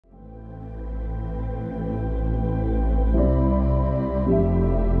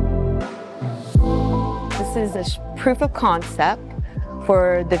This is a proof of concept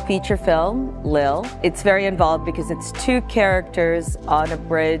for the feature film, Lil. It's very involved because it's two characters on a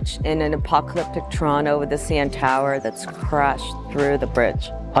bridge in an apocalyptic Toronto with a CN Tower that's crashed through the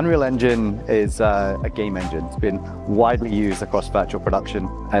bridge. Unreal Engine is a game engine. It's been widely used across virtual production,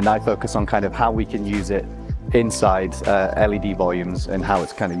 and I focus on kind of how we can use it inside LED volumes and how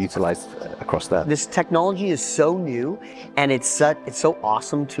it's kind of utilized across there. This technology is so new, and it's so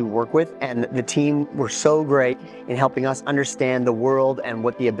awesome to work with, and the team were so great in helping us understand the world and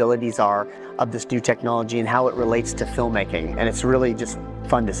what the abilities are of this new technology and how it relates to filmmaking, and it's really just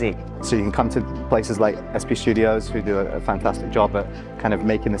fun to see. So you can come to places like SP Studios, who do a fantastic job at kind of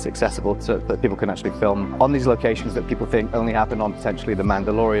making this accessible so that people can actually film on these locations that people think only happen on potentially The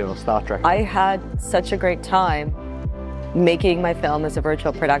Mandalorian or Star Trek. I had such a great time making my film as a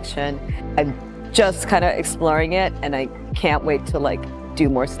virtual production. I'm just kind of exploring it, and I can't wait to do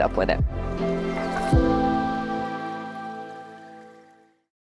more stuff with it.